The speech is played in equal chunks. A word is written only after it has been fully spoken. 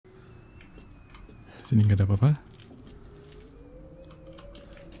Sini nggak ada apa-apa.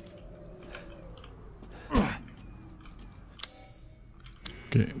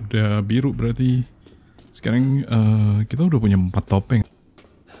 Oke, udah biru berarti. Sekarang kita udah punya 4 topeng.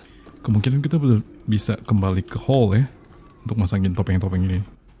 Kemungkinan kita bisa kembali ke hall ya untuk masangin topeng-topeng ini.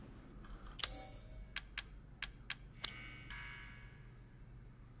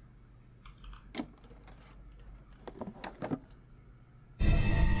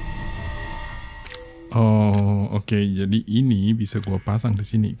 Oh, oke. Jadi ini bisa gua pasang di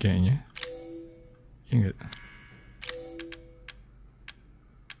sini kayaknya. Ya enggak?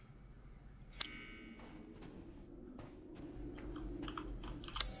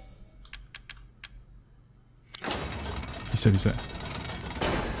 Bisa.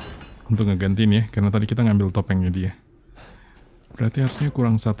 Untuk ngegantiin ya, karena tadi kita ngambil topengnya dia. Berarti harusnya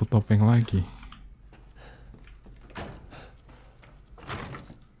kurang 1 topeng lagi.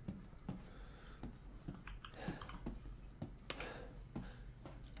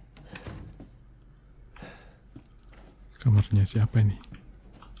 Kamarnya siapa ini?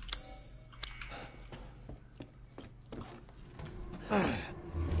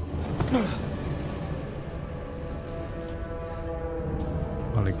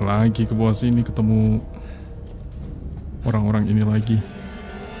 Balik lagi ke bawah sini, ketemu orang-orang ini lagi.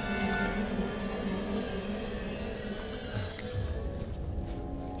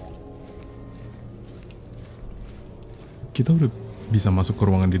 Kita udah bisa masuk ke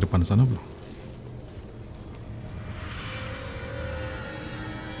ruangan di depan sana belum?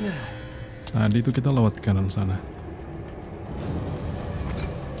 Tadi itu kita lewat kanan sana.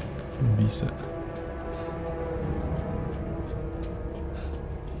 Belum bisa.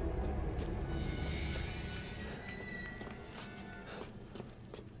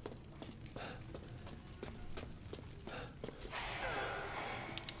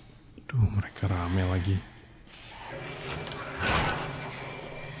 Duh, mereka rame lagi.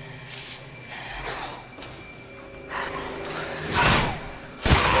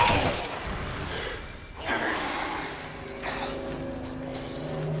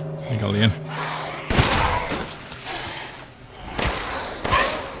 Sini kalian.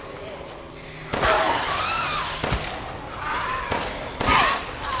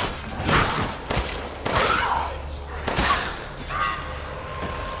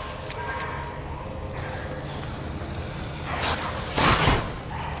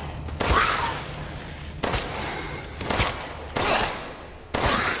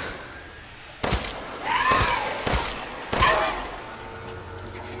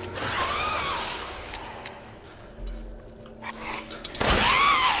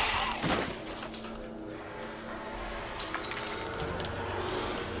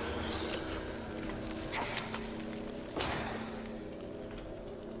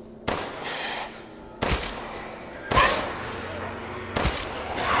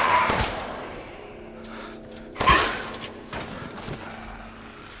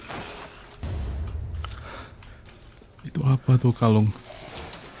 Itu apa tuh kalung?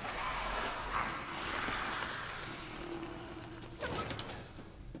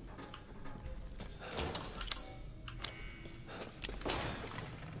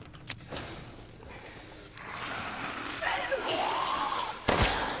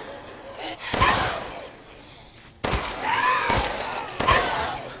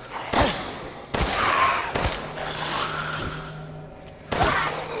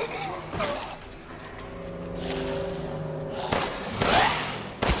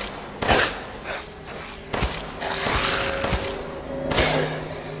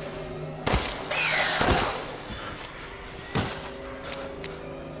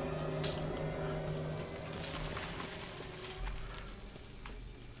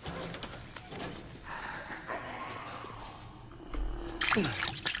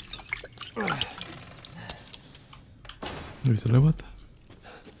 Nggak bisa lewat.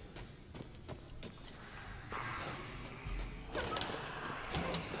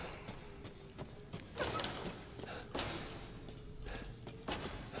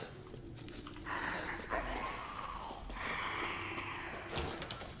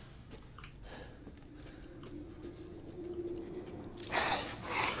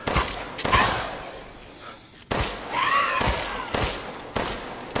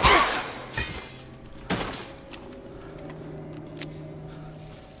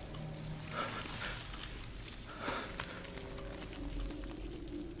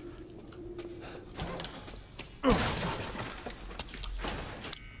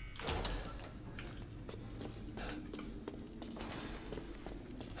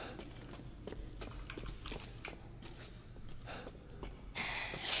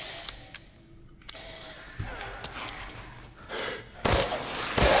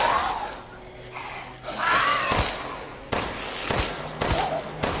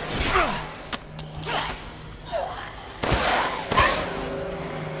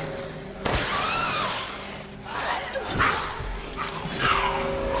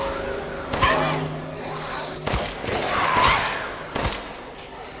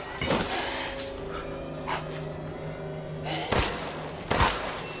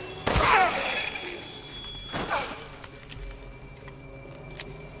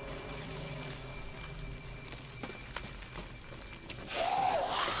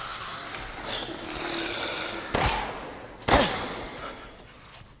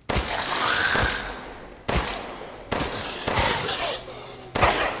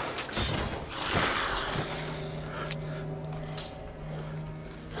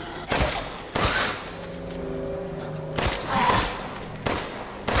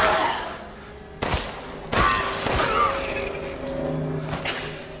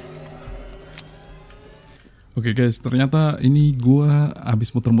 Oke guys, ternyata ini gua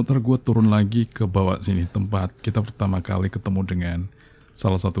habis muter-muter, gua turun lagi ke bawah sini, tempat kita pertama kali ketemu dengan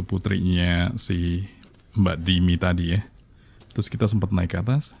salah satu putrinya si Mbak Dimi tadi ya. Terus kita sempat naik ke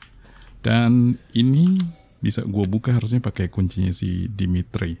atas, dan ini bisa gua buka harusnya pakai kuncinya si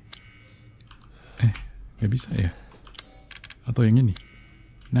Dimitri. Nggak bisa ya? Atau yang ini?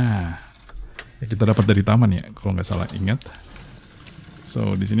 Nah, kita dapat dari taman ya, kalau nggak salah ingat.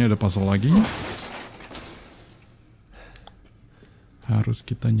 So di sini ada puzzle lagi. Harus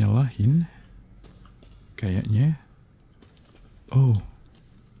kita nyalahin kayaknya. Oh,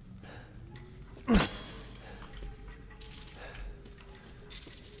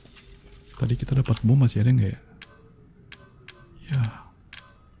 tadi kita dapat bom, masih ada nggak ya? Ya,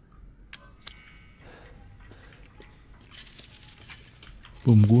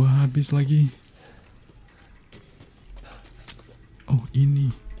 bom gua habis lagi. Oh, ini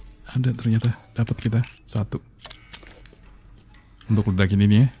ada ternyata, dapat kita satu. Untuk ledakin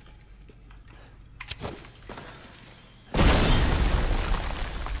ini ya.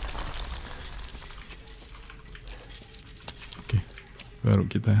 Oke, baru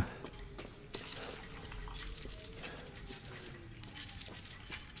kita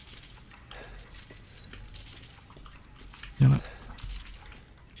nyala.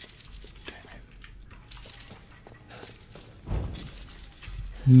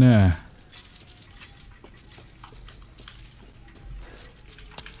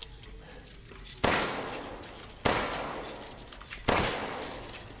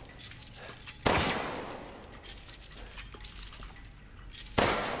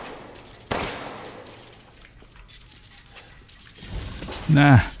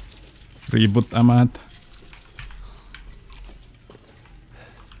 Nah, ribut amat.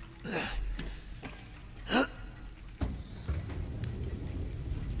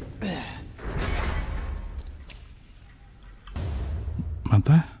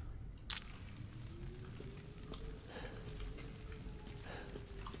 Mata?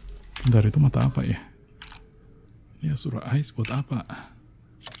 Bentar, itu mata apa ya? Ya, surah ais buat apa?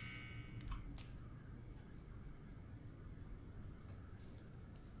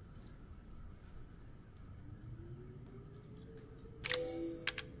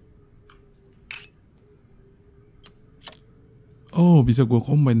 Oh, bisa gue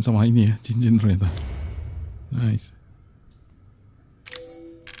combine sama ini ya, cincin ternyata. Nice.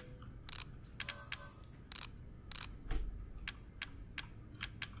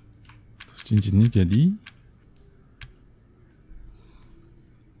 Terus cincinnya jadi,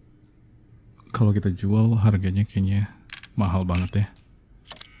 kalau kita jual harganya kayaknya mahal banget ya.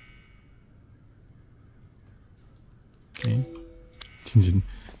 Oke.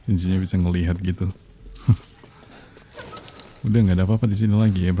 Cincinnya bisa ngelihat gitu. Udah nggak ada apa-apa di sini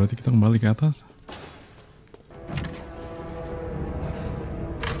lagi ya, berarti kita kembali ke atas.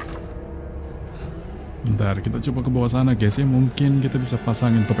 Bentar, kita coba ke bawah sana guys ya, mungkin kita bisa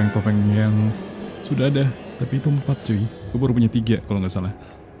pasangin topeng-topeng yang sudah ada. Tapi itu 4 cuy, gue baru punya 3 kalau nggak salah.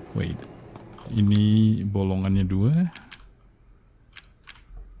 Wait, ini bolongannya 2.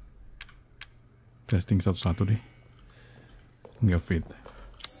 Testing satu-satu deh. Nggak fit.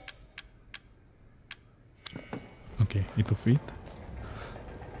 Oke, itu fit.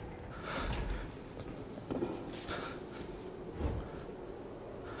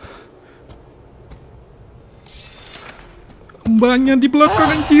 Mbaknya di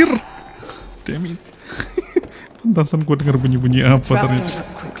belakang anjir. Damn it. Pantasan gue denger bunyi-bunyi apa ternyata.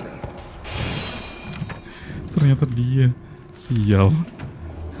 Ternyata dia. Sial.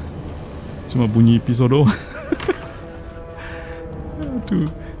 Cuma bunyi pisau doang. Aduh,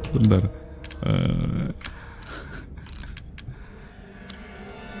 bentar.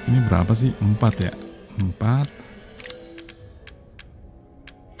 Ini berapa sih? 4 ya? 4.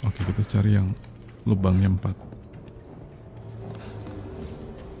 Oke, kita cari yang lubangnya 4.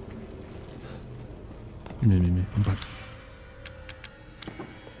 Ini 4. Aduh,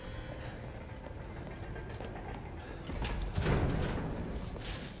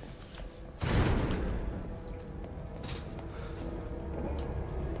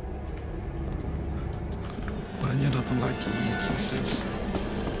 banyak datang lagi. Jesus.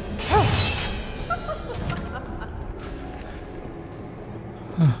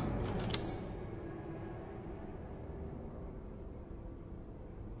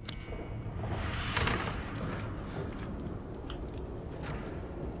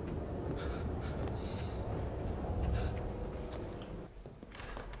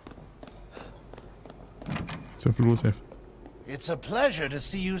 Save dulu, save. It's a pleasure to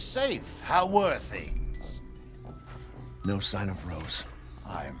see you safe. How were things? No sign of Rose.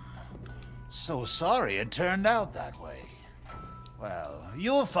 I'm So sorry it turned out that way. Well,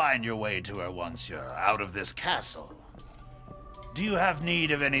 you'll find your way to her once you're out of this castle. Do you have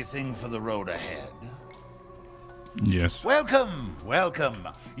need of anything for the road ahead? Yes. Welcome, welcome.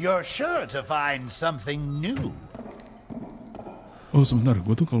 You're sure to find something new. Oh sebentar,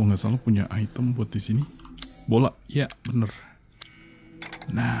 gue tuh kalau nggak salah punya item buat di sini. Bola, ya bener.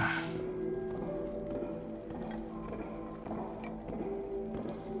 Nah.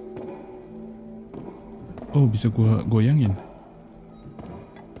 Oh bisa gue goyangin.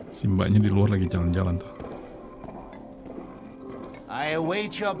 Si mbaknya di luar lagi jalan-jalan tuh. I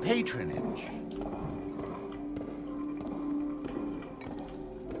await your patronage.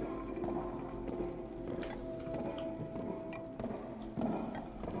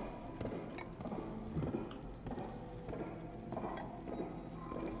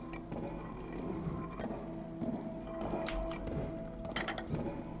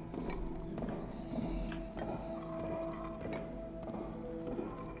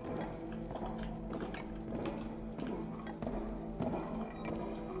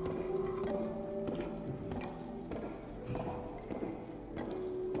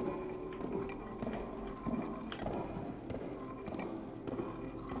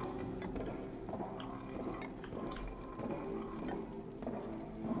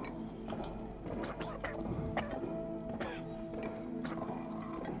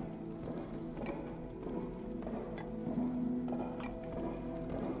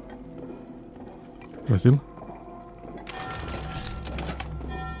 Berhasil?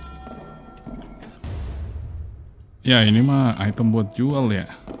 Ya ini mah item buat jual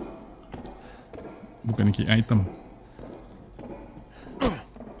ya. Bukan key item.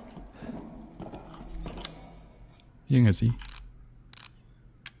 Iya nggak sih?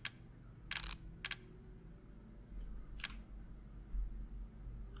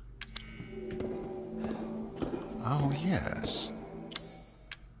 Oh yes.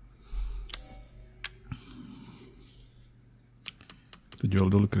 Kita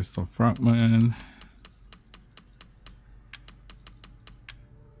jual dulu crystal fragment.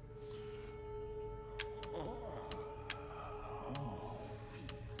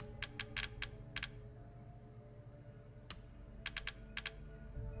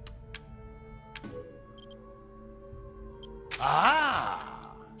 Ah!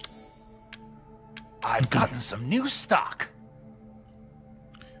 I've gotten some new stock.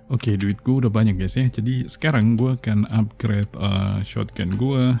 Oke, duit gue udah banyak guys ya. Jadi sekarang gue akan upgrade shotgun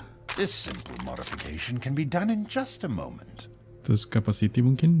gue. This simple modification can be done in just a moment. Terus capacity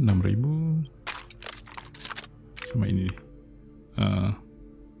mungkin 6000. Sama ini.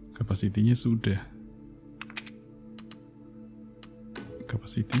 Kapasitinya sudah.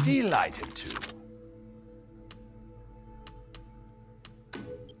 Capacity. Delighted to.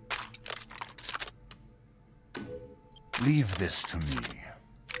 Leave this to me.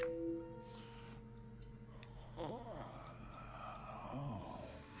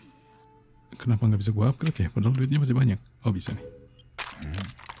 Kenapa nggak bisa gue upgrade ya? Padahal duitnya masih banyak. Oh bisa nih.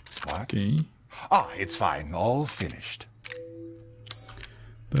 What? Oke. Ah, it's fine. All finished.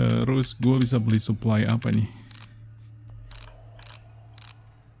 Terus gue bisa beli supply apa nih?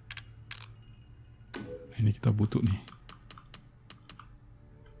 Ini kita butuh nih.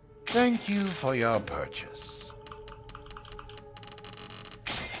 Thank you for your purchase.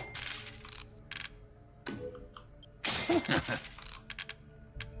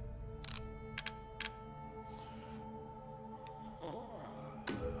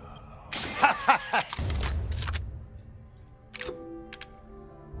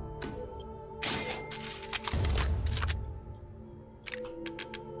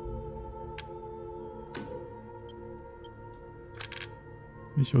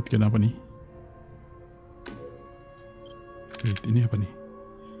 Ini shotgun apa nih? Wait, ini apa nih?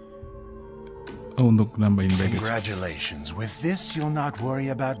 Oh, untuk nambahin baggage. Congratulations. With this, you'll not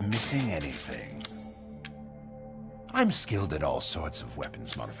worry about missing anything. I'm skilled at all sorts of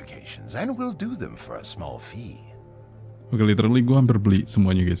weapons modifications, and will do them for a small fee. Oke, literally gue hampir beli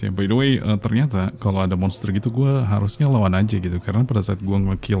semuanya guys ya. By the way, ternyata kalau ada monster gitu gue harusnya lawan aja gitu. Karena pada saat gue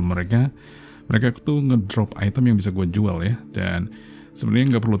nge-kill mereka, mereka tuh ngedrop item yang bisa gue jual ya. Dan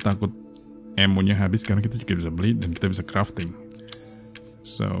sebenarnya nggak perlu takut ammo-nya habis karena kita juga bisa beli dan kita bisa crafting.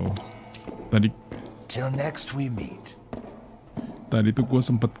 So, tadi Till next we meet. Tadi tuh gue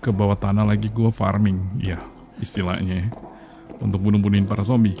sempet ke bawah tanah lagi, gue farming, ya istilahnya ya, untuk bunuh-bunuhin para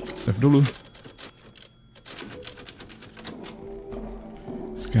zombie. Save dulu.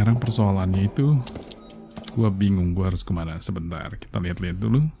 Sekarang persoalannya itu, gue bingung gue harus kemana. Sebentar, kita lihat-lihat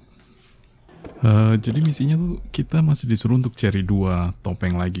dulu. Jadi misinya tuh kita masih disuruh untuk cari 2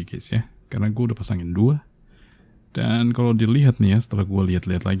 topeng lagi guys ya. karena gue udah pasangin 2. Dan kalau dilihat nih ya, setelah gue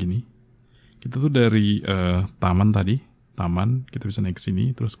lihat-lihat lagi nih, kita tuh dari taman tadi, kita bisa naik ke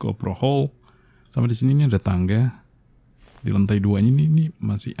sini, terus ke Opera Hall, sama di sini nih ada tangga. Di lantai 2 ini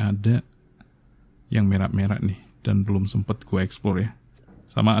masih ada yang merah-merah nih, dan belum sempet gue explore ya.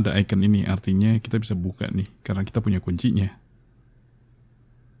 Sama ada icon ini, artinya kita bisa buka nih, karena kita punya kuncinya.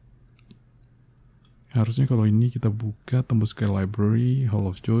 Harusnya kalau ini kita buka, tembus ke library, Hall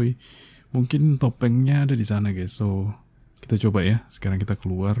of Joy. Mungkin topengnya ada di sana guys, so kita coba ya. Sekarang kita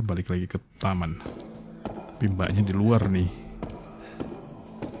keluar, balik lagi ke taman. Tapi mbaknya di luar nih.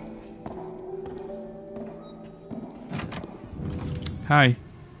 Hai,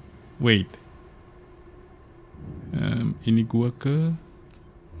 wait. Ini gua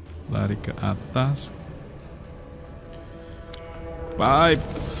lari ke atas. Pipe.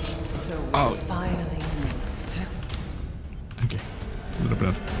 Oh. Oke,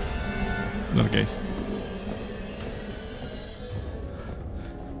 benar-benar. Benar guys.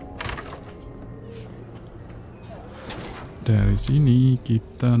 Dari sini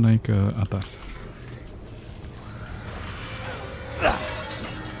kita naik ke atas.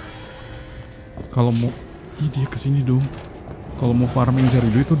 Kalau mau, dia kesini dong. Kalau mau farming cari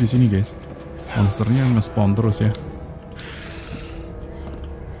duit tuh di sini guys. Monsternya nge-spawn terus ya.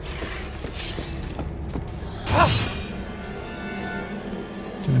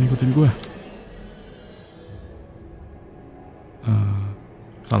 Jangan ikutin gua.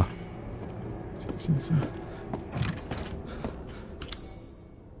 Salah. Sini.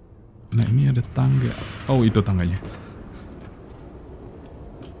 Nah ini ada tangga. Oh itu tangganya.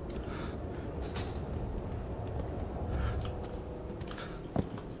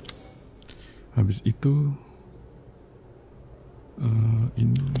 Habis itu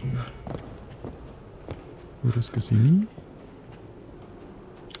ini lurus ke sini.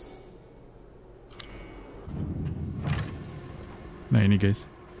 Nah ini guys,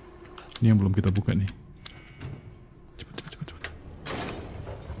 ini yang belum kita buka nih. Cepat.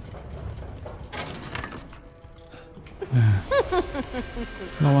 Nah,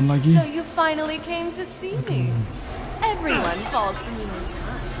 lawan lagi. So you finally came to see me. Everyone falls for me in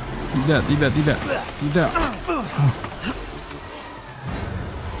time. Tidak.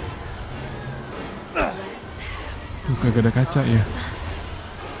 Tuh kagak ada kaca ya.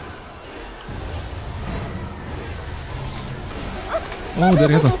 Oh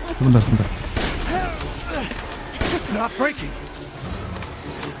dari atas. Sebentar.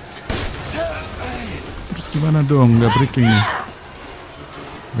 Terus gimana dong? Nggak breaking nih.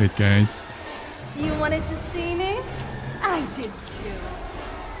 Wait guys. You wanted to see me? I did too.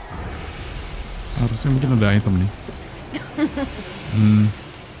 Harusnya mungkin ada item nih.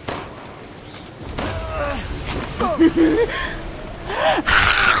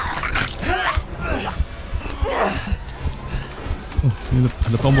 Oh, ini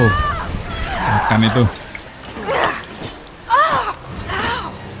ada tombol. Tekan itu.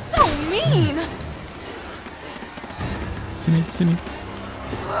 So mean. Sini.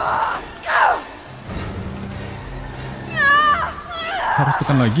 Harus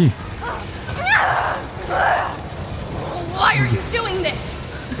tekan lagi. Why are you doing this?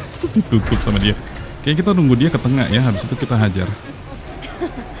 Ditutup sama dia. Kayaknya kita nunggu dia ke tengah ya, habis itu kita hajar.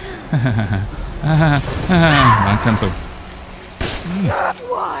 Makan tuh.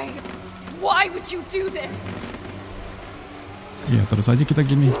 Why would you do this? Ya terus aja kita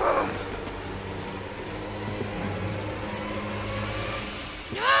gini.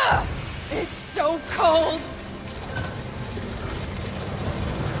 It's so cold.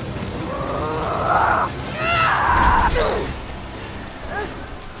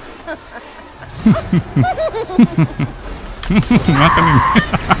 Makan ini.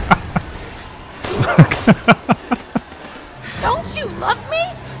 Don't you love me?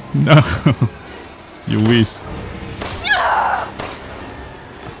 No. You wish.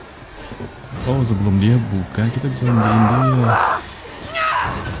 Oh sebelum dia buka kita bisa ngambilin dia.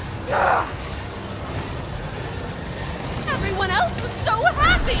 Everyone else was so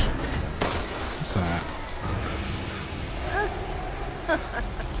happy. Bisa.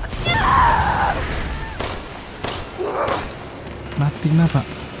 Mati kenapa?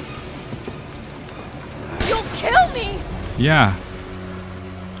 You'll kill me. Ya.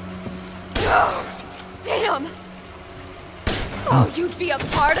 Damn. Oh, you'd be a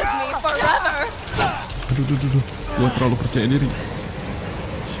part of me forever. Aduh. Gua terlalu percaya diri.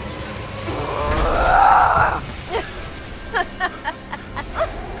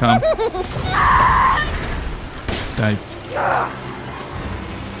 Come. Dive.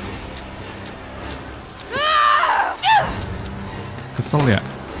 Kesel ya?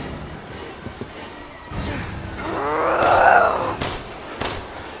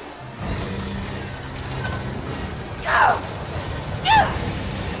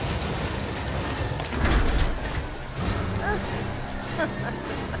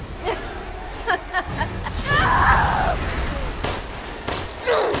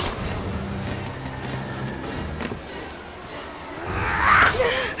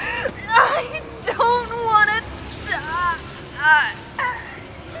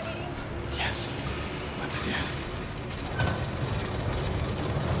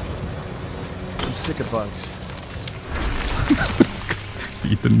 at bugs.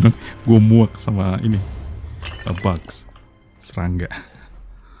 Si Ethan bilang, gue muak sama ini. Bugs. Serangga.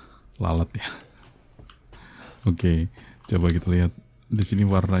 Lalat ya. Oke, coba kita lihat. Di sini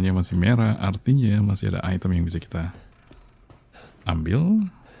warnanya masih merah, artinya masih ada item yang bisa kita ambil.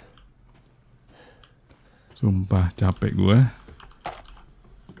 Sumpah capek gue.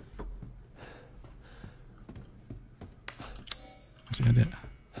 Masih ada.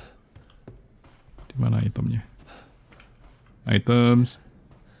 Di mana itemnya? Items.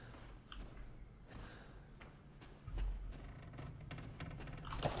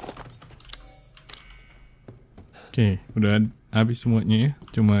 Oke, udah habis semuanya ya.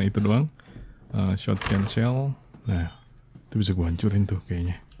 Cuma itu doang. Shotgun shell. Nah, itu bisa gue hancurin tuh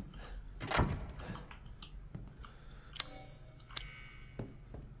kayaknya.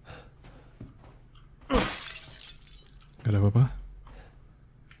 Gak ada apa-apa.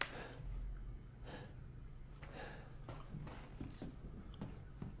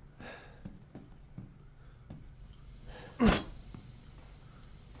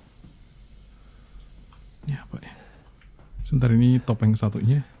 Sebentar, ini topeng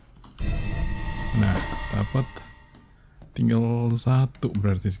satunya. Nah, dapat. Tinggal satu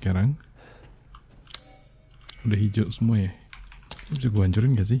berarti sekarang. Udah hijau semua ya. Ini bisa gue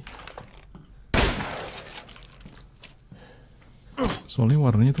hancurin gak sih? Soalnya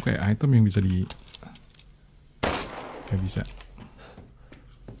warnanya tuh kayak item yang bisa di... Gak bisa.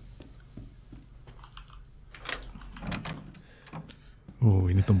 Oh,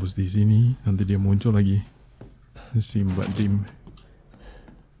 ini tembus di sini. Nanti dia muncul lagi. Si Mbak Dim.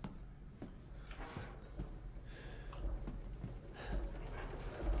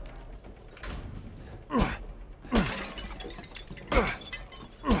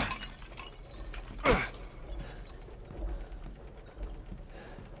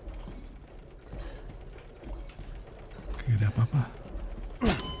 Gak ada apa-apa.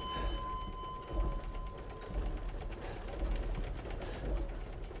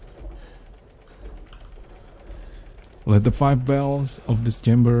 Let the 5 bells of this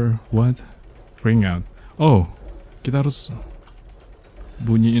chamber ring out. Oh, kita harus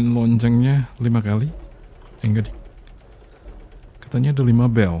bunyiin loncengnya 5 kali. Enggak ding. Katanya ada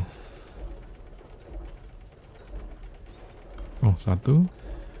 5 bell. Oh, 1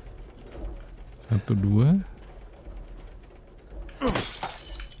 2.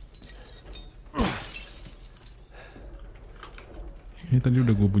 Ini tadi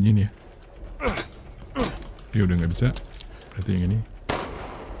udah gue bunyiin ya. Ya udah nggak bisa. Berarti yang ini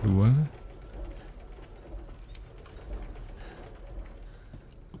 2.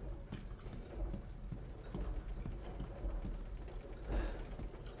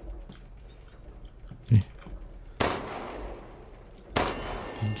 Nih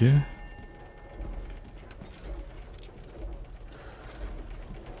 3.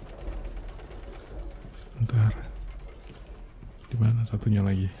 Sebentar. Di mana satunya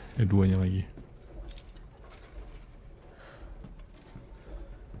lagi? 2-nya lagi.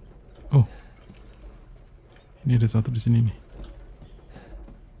 Ini ada satu di sini nih.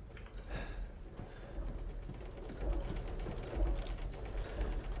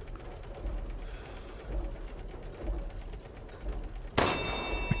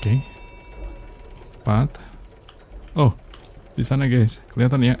 Oke. 4. Oh, di sana guys,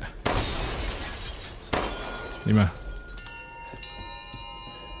 kelihatan ya. 5.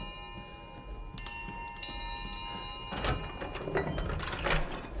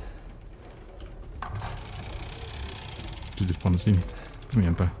 Di spawn sini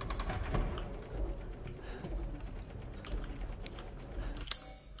ternyata.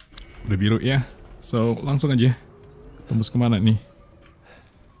 Udah biru ya, so langsung aja tembus kemana nih?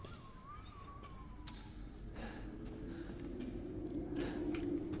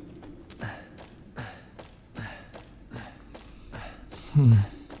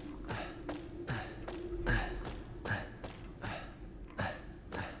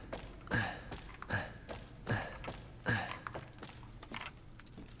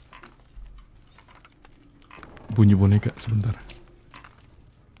 Bunyi boneka sebentar.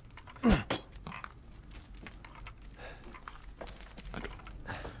 Aduh,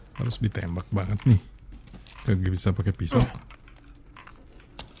 harus ditembak banget nih. Kagak bisa pakai pisau.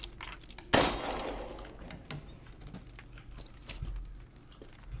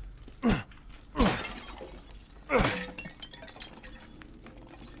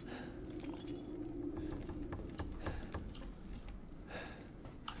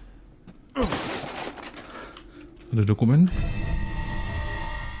 Ada dokumen.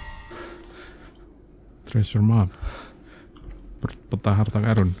 Treasure map. Peta harta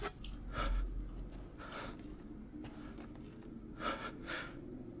karun.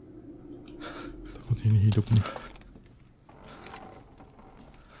 Ini hidup nih.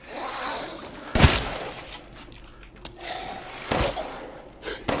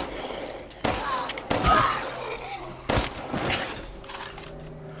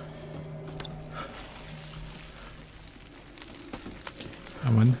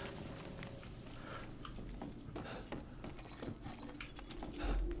 Aman.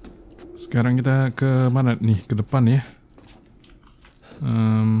 Sekarang kita ke mana nih? Ke depan ya.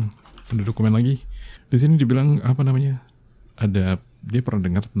 Ada dokumen lagi. Di sini dibilang apa namanya? Dia pernah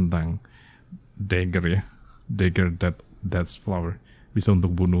dengar tentang dagger ya. Dagger that's flower. Bisa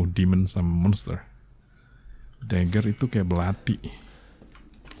untuk bunuh demon sama monster. Dagger itu kayak belati.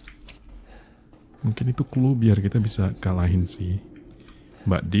 Mungkin itu clue biar kita bisa kalahin si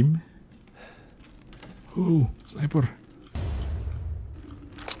Mbak Dim. Sniper.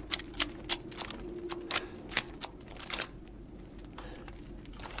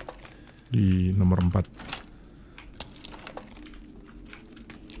 Di nomor 4.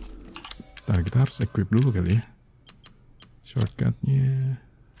 Ntar kita harus equip dulu kali ya. Shortcutnya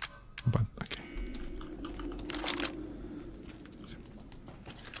 4. Oke.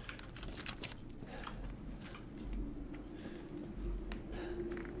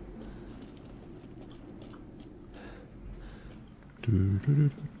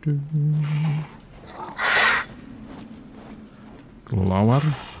 Kelelawar.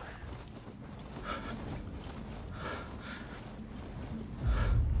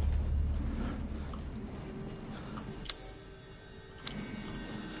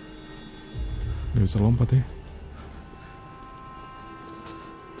 Gak bisa lompat ya.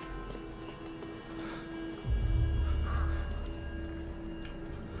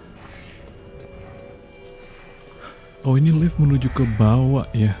 Oh, ini lift menuju ke bawah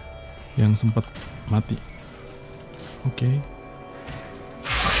ya, yang sempat mati. Oke.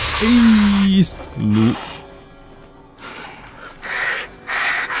 Lu.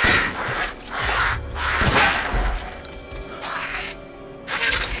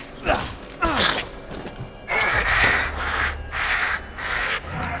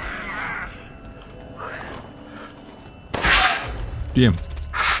 Diam.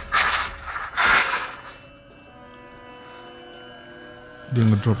 Dia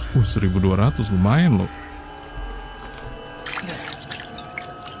ngedrop 1200, lumayan loh.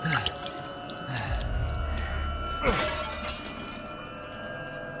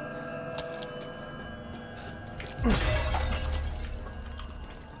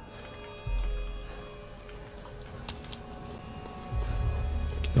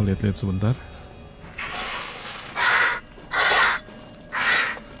 Kita lihat-lihat sebentar.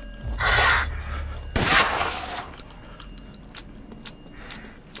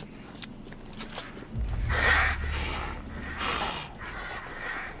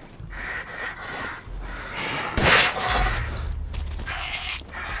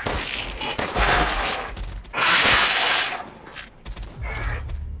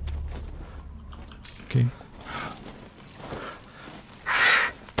 Oke.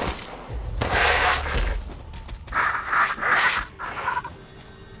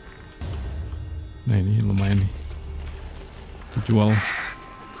 Nah, ini lumayan nih. Dijual.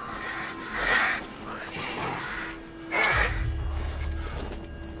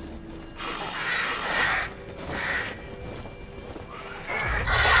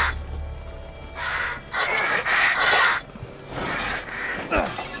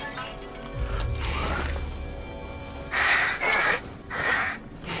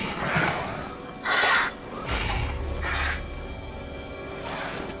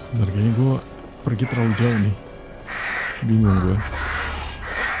 Bentar, kayaknya gue pergi terlalu jauh nih. Bingung gue.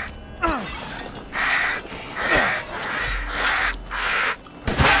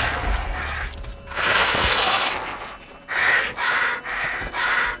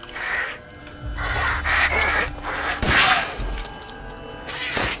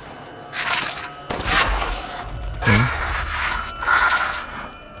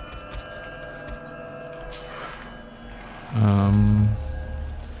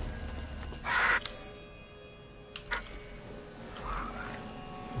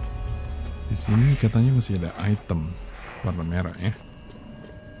 Di sini katanya masih ada item warna merah ya.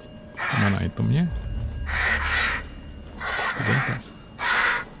 Mana itemnya? Di atas.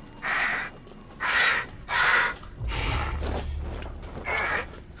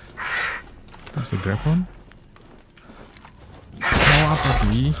 Kita bisa grab on? Mau apa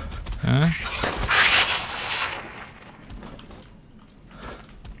sih? Hah?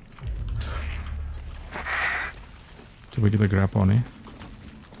 Coba kita grab on ya.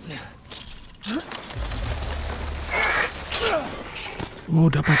 Oh,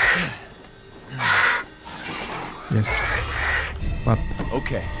 dapat. Yes. 4.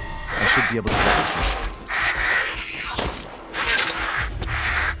 Okay, I should be able to leverage this.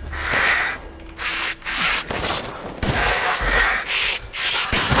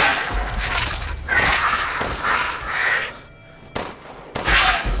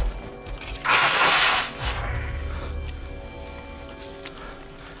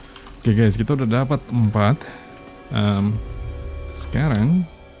 Oke guys, kita udah dapat 4. Sekarang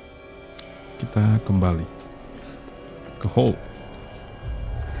kita kembali ke hall.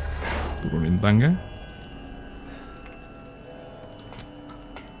 Turunin tangga.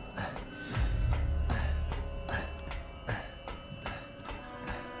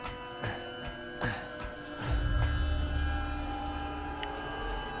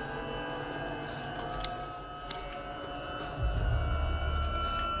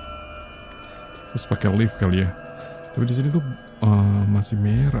 Terus pakai lift kali ya. Tapi di sini tuh masih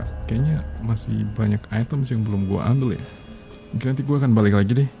merah. Kayaknya masih banyak items yang belum gua ambil ya. Mungkin nanti gua akan balik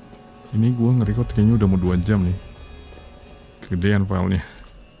lagi deh. Ini gua nge-record kayaknya udah mau 2 jam nih. Kegedean filenya.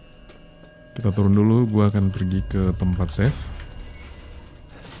 Kita turun dulu, gua akan pergi ke tempat save.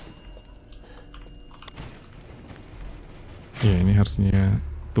 Ya, ini harusnya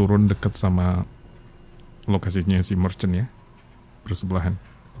turun dekat sama lokasinya si merchant ya. Bersebelahan.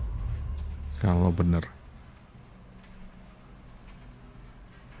 Kalau bener.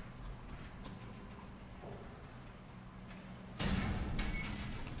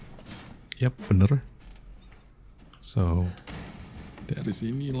 Yap, bener. So, dari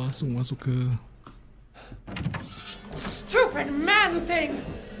sini langsung masuk ke... Stupid man thing!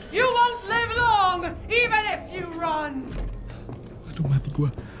 You won't live long, even if you run! Aduh, mati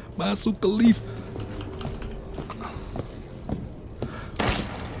gua. Masuk ke lift.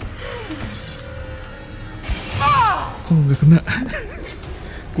 Oh, nggak kena.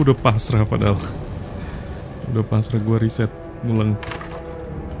 Gue udah pasrah padahal. Udah pasrah, gue reset ngulang.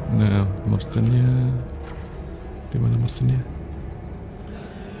 Nah, merchantnya di mana merchantnya?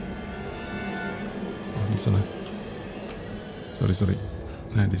 Oh, di sana. Sorry.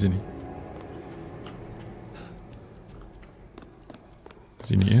 Nah, di sini. Di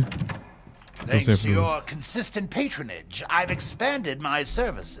sini ya. Thanks to your consistent patronage, I've expanded my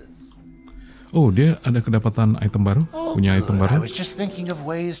services. Oh, dia ada kedapatan item baru? Punya item I baru? was just thinking of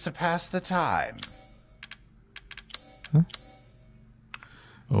ways to pass the time. Hah?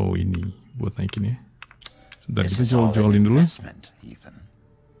 Oh, ini buat naikin ya. Sebentar, kita jual-jualin dulu.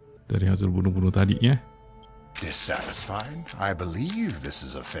 Dari hasil bunuh-bunuh tadinya. Dissatisfied? I believe this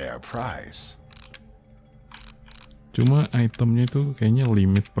is a fair price. Cuma itemnya itu kayaknya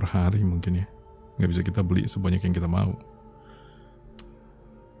limit per hari mungkin ya. Nggak bisa kita beli sebanyak yang kita mau.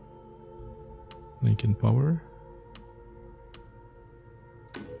 Naikin power.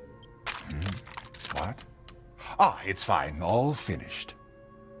 What? Ah, it's fine. All finished.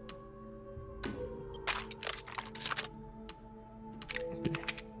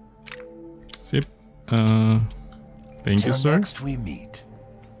 Sip. Thank you, sir. Next we meet.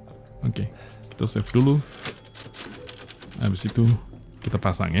 Oke, kita save dulu. Habis itu kita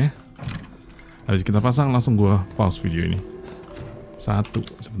pasang ya. Habis kita pasang langsung gua pause video ini.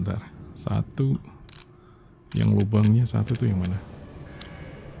 Sebentar. 1. Yang lubangnya 1 tuh yang mana?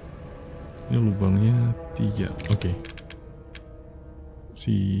 Ini lubangnya 3. Oke.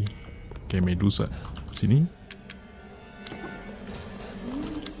 Si kayak Medusa. Sini.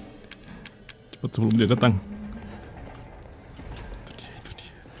 Cepat sebelum dia datang. Itu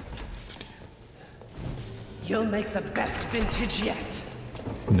dia. You'll make the best vintage yet.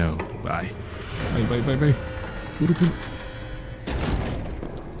 No, bye. Bye. Buru.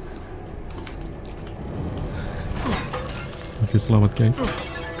 Oke, selamat guys.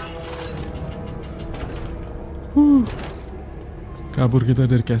 Kabur kita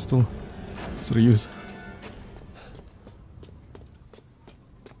dari Kastil. Serius.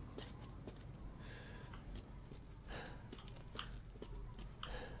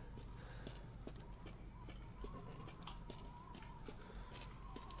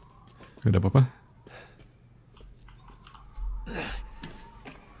 Gak ada apa-apa.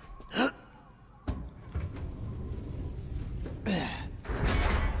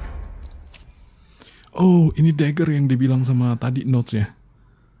 Oh, ini dagger yang dibilang sama tadi notes ya.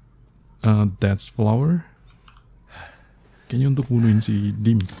 That's flower. Kayaknya untuk bunuhin si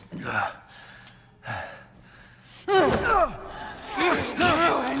Dim.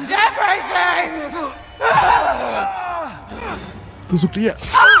 Tusuk dia.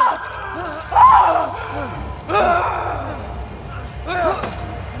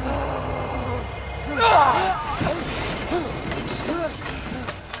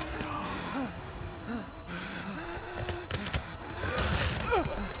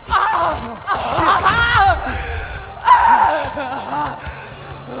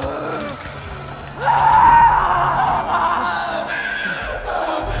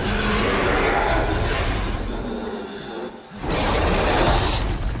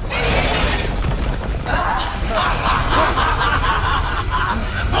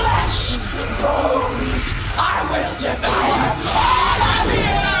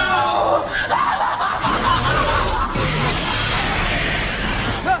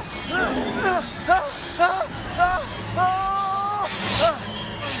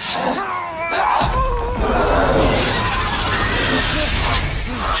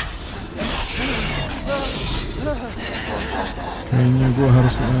 Kayaknya gue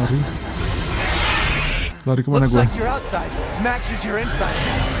harus lari. Lari kemana Looks gue? like your outside matches your inside.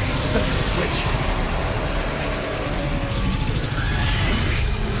 Son of a witch.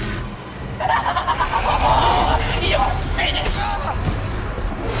 You're finished.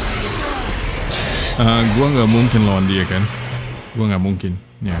 Gue nggak mungkin lawan dia kan? Gue nggak mungkin.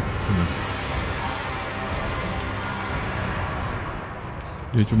 Ya, benar.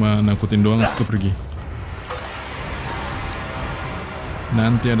 Dia cuma nakutin doang, terus pergi.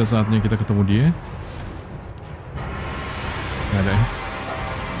 Nanti ada saatnya kita ketemu dia. Gak ada ya?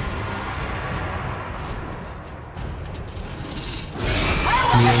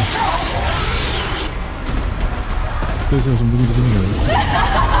 Iya. Kita bisa sembunyi di sini kali.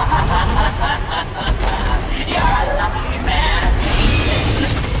 You're a lucky man.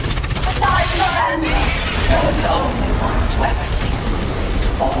 Besides your enemy, you're the only one to ever see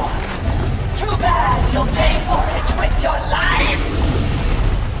this form. Too bad you'll pay for it with your life.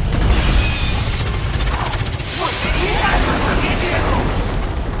 We'll never forgive you.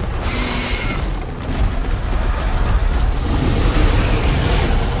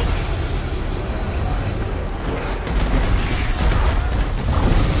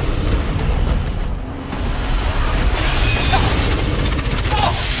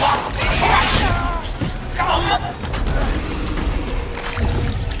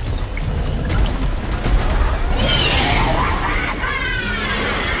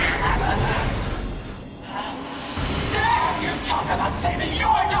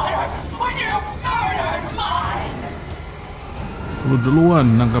 Lu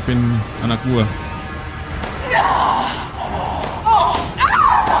duluan nangkapin anak gua.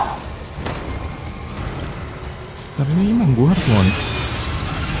 Sebentar, ini emang gua harus lawan.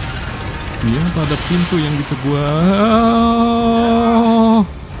 Dia ada pintu yang bisa gua.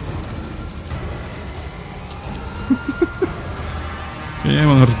 Kayaknya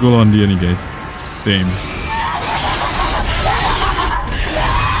emang harus gua lawan dia nih guys. Damn.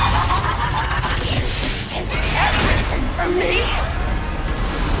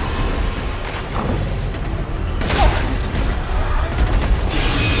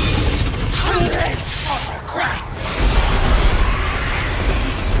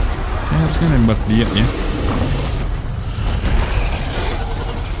 Harusnya nembak dia ya.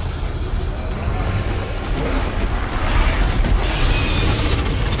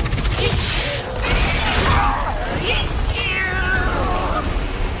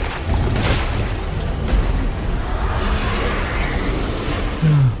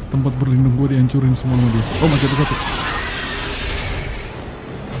 Ya, tempat berlindung gue dihancurin semua sama dia. Oh, masih ada satu.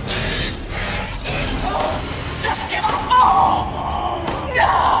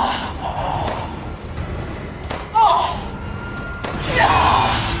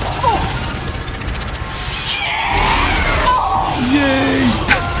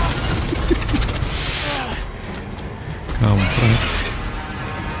 Kampret.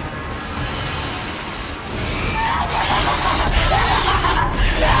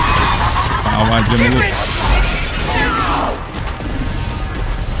 Tahu aja lu.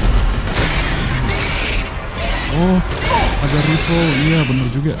 Oh, ada rifle. Iya, bener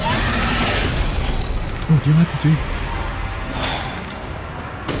juga. Oh, dia mati cuy.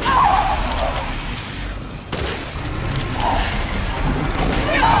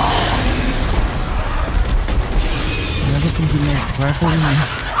 Fungsi rifle ini.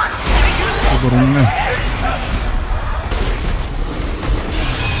 Aku baru ngeh.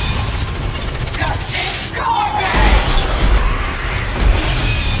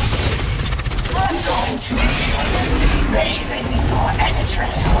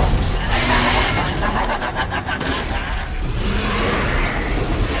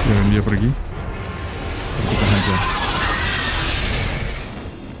 Jangan dia pergi. Kita hajar.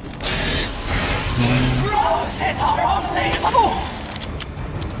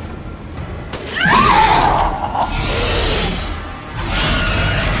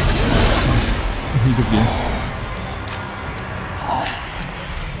 Hidup dia.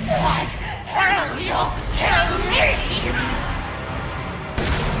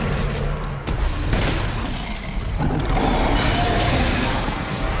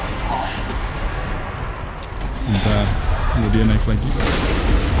 Sebentar, kemudian naik lagi.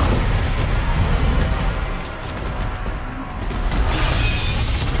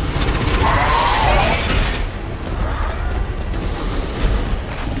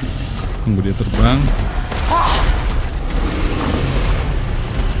 Tunggu dia terbang.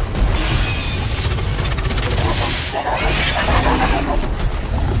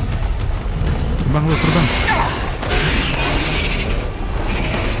 Terbang lu, terbang.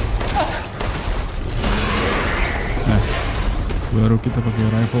 Nah, baru kita pakai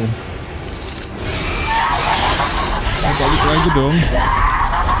rifle. Balik lagi dong.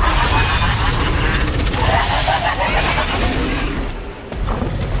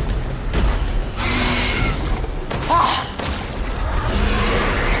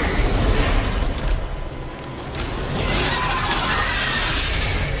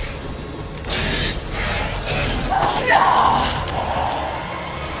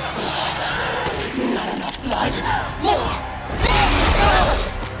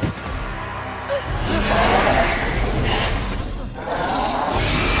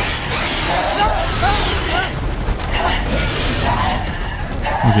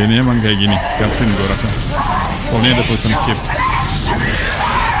 Oke, ini emang kayak gini cutscene gue rasa. Soalnya ada tulisan skip.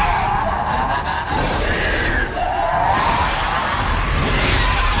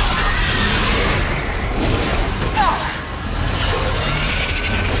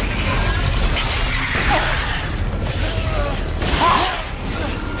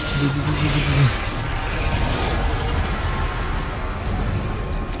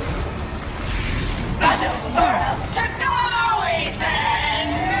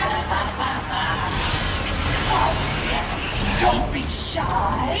 Don't be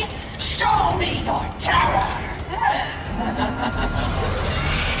shy. Show me your terror.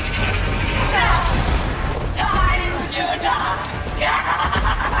 Now, time to die.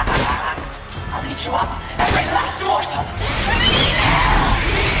 I'll eat you up, every last morsel.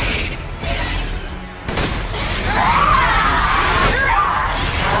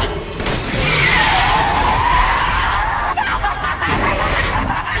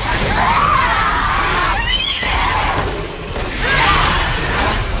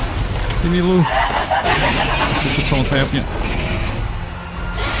 Sini lu, tutup sama sayapnya.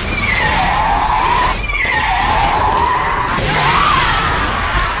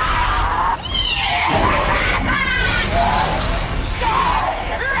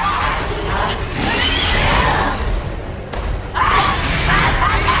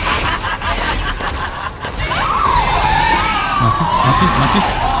 Mati.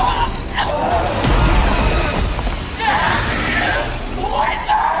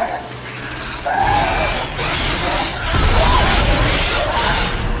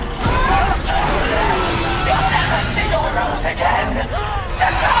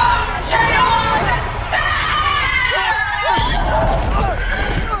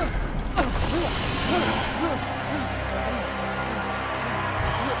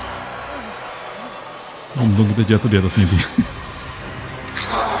 Untung kita jatuh di atasnya dia.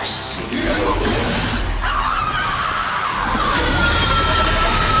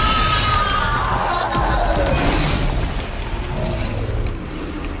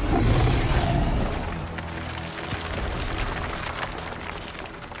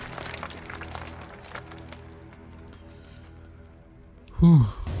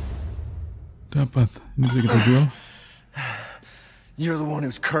 Dapat. Ini bisa kita jual. You're the one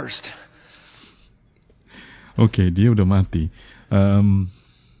who's cursed. Oke, dia udah mati.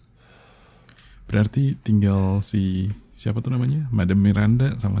 Berarti tinggal siapa tuh namanya? Madam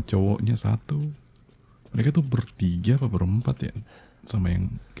Miranda sama cowoknya satu. Mereka tuh bertiga apa berempat ya? Sama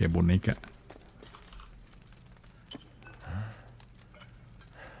yang kayak boneka.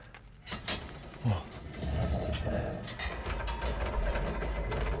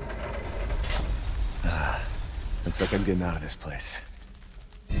 Looks like I'm getting out of this place.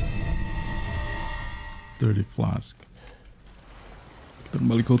 Dirty flask. Kita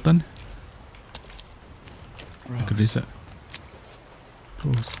kembali ke hutan. Ke desa.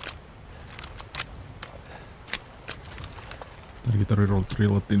 Terus. Ntar kita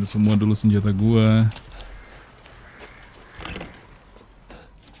reloadin semua dulu senjata gua.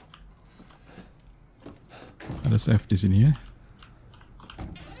 Ada save di sini ya.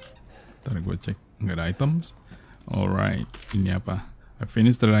 Ntar gua cek nggak ada items. Alright, ini apa? I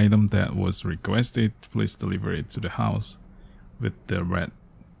finished the item that was requested. Please deliver it to the house with the red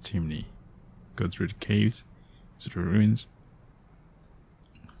chimney. Go through the caves to the ruins.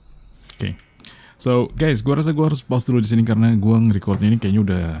 Okay. So guys, gua rasa gua harus pause dulu di sini karena gua nge-recordnya ini kayaknya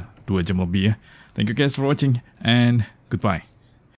udah 2 jam lebih ya. Thank you guys for watching and goodbye.